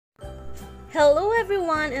Hello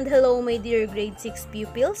everyone and hello my dear grade 6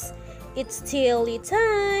 pupils. It's TLE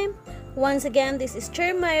time! Once again, this is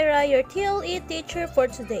Chair Myra, your TLE teacher for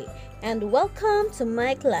today, and welcome to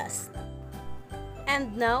my class.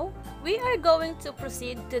 And now, we are going to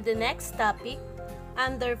proceed to the next topic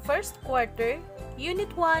under first quarter,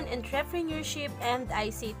 Unit 1, Entrepreneurship and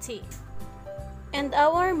ICT. And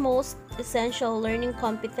our most essential learning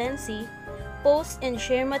competency, post and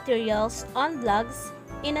share materials on blogs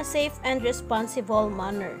in a safe and responsible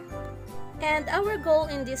manner. And our goal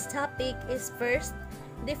in this topic is first,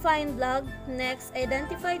 define blog, next,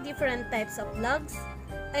 identify different types of blogs,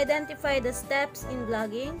 identify the steps in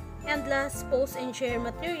blogging, and last, post and share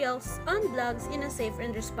materials on blogs in a safe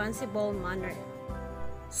and responsible manner.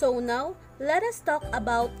 So now, let us talk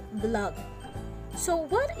about blog. So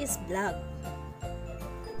what is blog?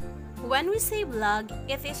 When we say blog,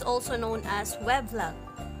 it is also known as weblog.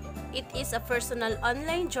 It is a personal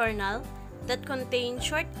online journal that contains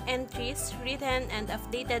short entries written and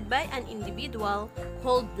updated by an individual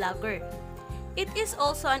called blogger. It is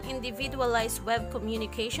also an individualized web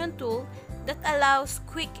communication tool that allows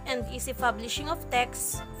quick and easy publishing of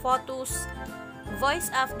texts, photos, voice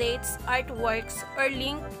updates, artworks, or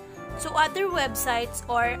link to other websites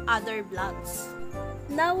or other blogs.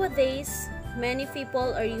 Nowadays, many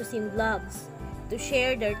people are using blogs to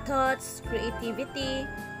share their thoughts, creativity,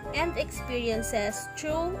 and experiences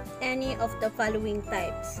through any of the following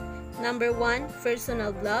types. Number 1,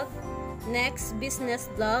 personal blog. Next, business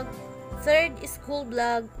blog. Third, school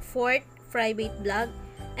blog. Fourth, private blog.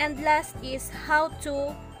 And last is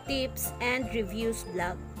how-to, tips, and reviews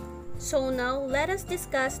blog. So now, let us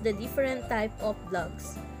discuss the different type of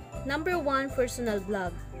blogs. Number 1, personal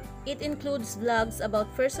blog. It includes blogs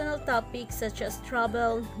about personal topics such as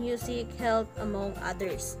travel, music, health, among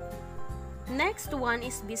others. Next one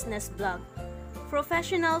is business blog.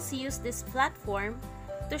 Professionals use this platform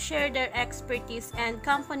to share their expertise, and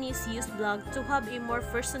companies use blog to have a more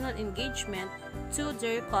personal engagement to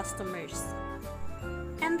their customers.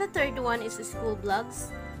 And the third one is school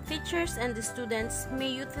blogs. Teachers and the students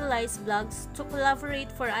may utilize blogs to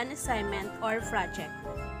collaborate for an assignment or project.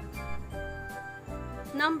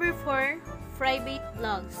 Number 4, private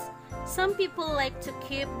blogs. Some people like to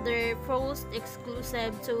keep their posts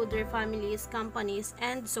exclusive to their families, companies,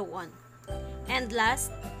 and so on. And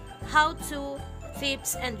last, how-to,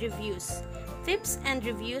 tips, and reviews. Tips and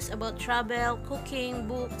reviews about travel, cooking,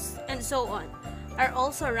 books, and so on are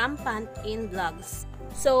also rampant in blogs.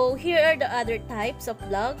 So here are the other types of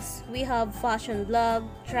blogs. We have fashion blog,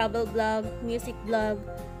 travel blog, music blog,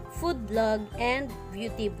 food blog, and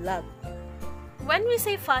beauty blog. When we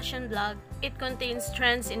say fashion blog, it contains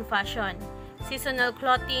trends in fashion, seasonal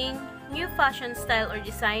clothing, new fashion style or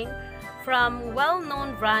design, from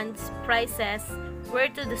well-known brands, prices, where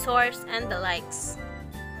to the source, and the likes.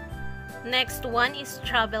 Next one is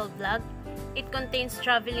travel blog. It contains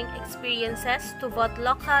traveling experiences to both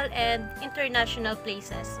local and international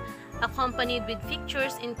places, accompanied with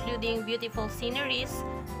pictures including beautiful sceneries,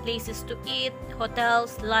 places to eat,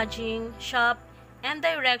 hotels, lodging, shop, and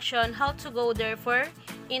direction how to go there for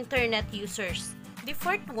internet users. The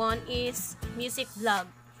fourth one is music blog.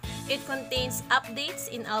 It contains updates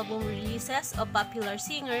in album releases of popular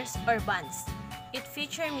singers or bands. It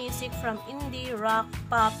features music from indie, rock,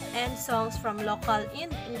 pop, and songs from local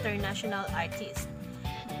and international artists.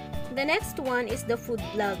 The next one is the food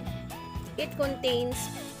blog. It contains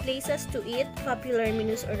places to eat, popular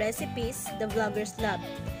menus or recipes the vloggers love,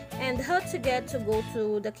 and how to get to go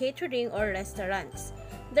to the catering or restaurants.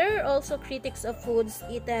 There are also critics of foods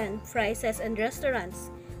eaten, prices, and restaurants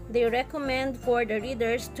they recommend for the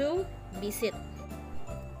readers to visit.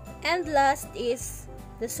 And last is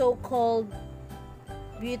the so-called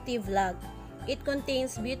beauty vlog. It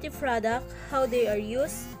contains beauty products, how they are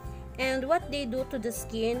used, and what they do to the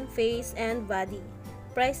skin, face, and body.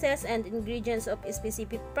 Prices and ingredients of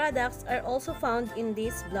specific products are also found in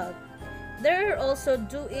this blog. There are also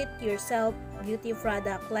do-it-yourself beauty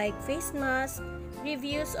products like face masks,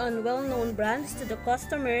 reviews on well-known brands to the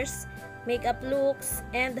customers, makeup looks,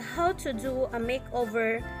 and how to do a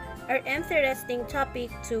makeover are interesting topic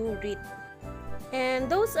to read. And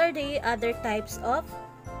those are the other types of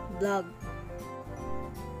blog.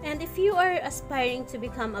 And if you are aspiring to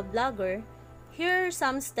become a blogger, here are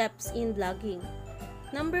some steps in blogging.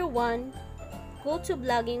 Number 1, go to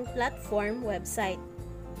blogging platform website.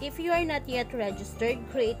 If you are not yet registered,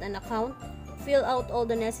 create an account, fill out all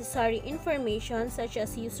the necessary information such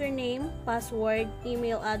as username, password,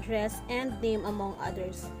 email address, and name among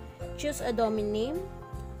others. Choose a domain name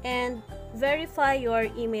and verify your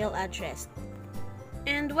email address.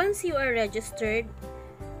 And once you are registered,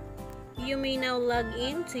 You may now log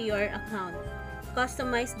in to your account.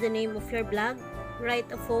 Customize the name of your blog,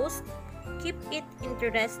 write a post, keep it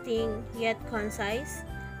interesting yet concise,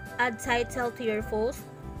 add title to your post,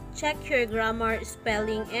 check your grammar,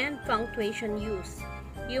 spelling, and punctuation use.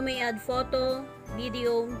 You may add photo,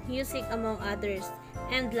 video, music among others,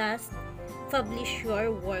 and last, publish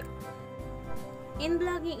your work. In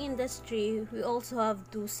blogging industry, we also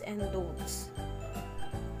have do's and don'ts.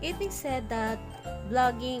 It is said that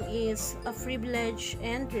blogging is a privilege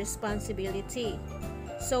and responsibility.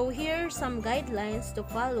 So here are some guidelines to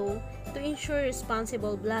follow to ensure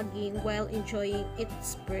responsible blogging while enjoying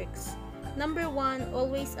its perks. Number 1,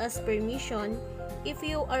 always ask permission if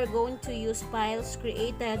you are going to use files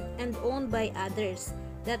created and owned by others.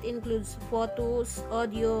 That includes photos,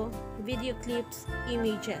 audio, video clips,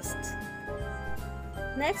 images.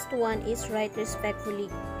 Next one is write respectfully.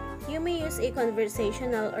 You may use a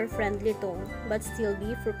conversational or friendly tone but still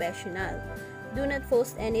be professional. Do not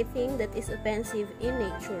post anything that is offensive in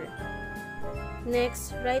nature.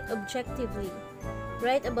 Next, write objectively.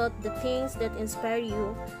 Write about the things that inspire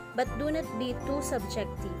you, but do not be too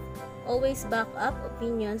subjective. Always back up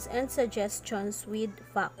opinions and suggestions with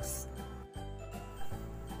facts.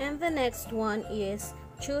 And the next one is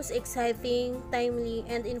choose exciting, timely,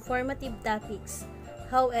 and informative topics.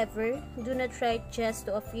 However, do not write just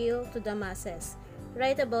to appeal to the masses.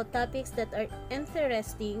 Write about topics that are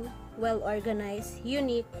interesting, well-organized,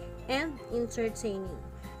 unique, and entertaining.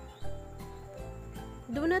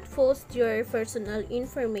 Do not post your personal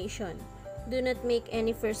information. Do not make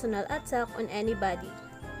any personal attack on anybody.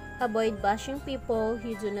 Avoid bashing people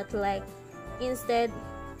you do not like. Instead,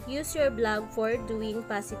 use your blog for doing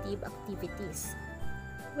positive activities.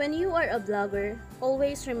 When you are a blogger,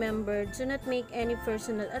 always remember, do not make any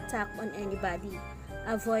personal attack on anybody.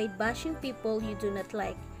 Avoid bashing people you do not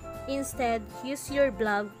like. Instead, use your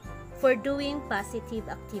blog for doing positive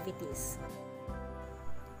activities.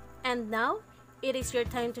 And now, it is your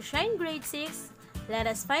time to shine, grade 6. Let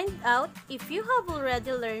us find out if you have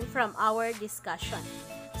already learned from our discussion.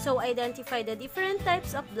 So identify the different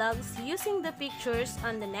types of blogs using the pictures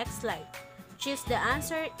on the next slide. Choose the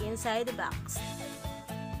answer inside the box.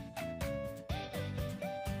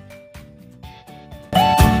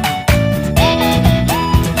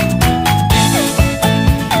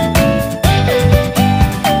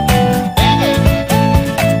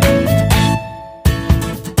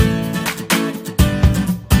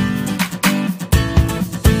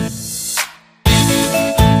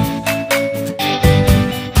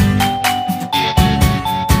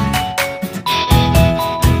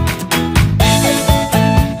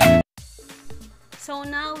 So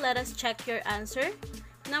now let us check your answer.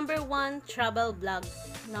 Number 1, travel blog.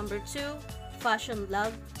 Number 2, fashion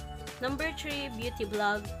blog. Number 3, beauty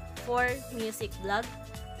blog. 4, music blog.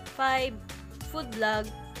 5, food blog.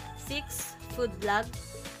 6, food blog.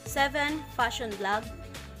 7, fashion blog.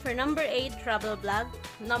 For number 8, travel blog.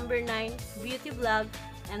 Number 9, beauty blog.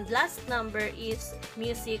 And last number is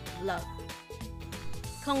music blog.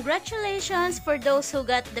 Congratulations for those who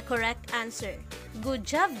got the correct answer. Good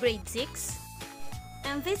job, grade 6.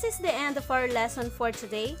 And this is the end of our lesson for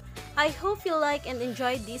today. I hope you like and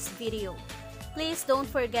enjoyed this video. Please don't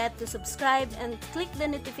forget to subscribe and click the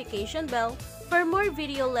notification bell for more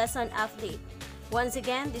video lesson update. Once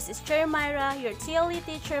again, this is Chair Myra, your TLE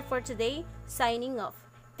teacher for today, signing off.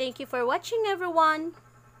 Thank you for watching, everyone.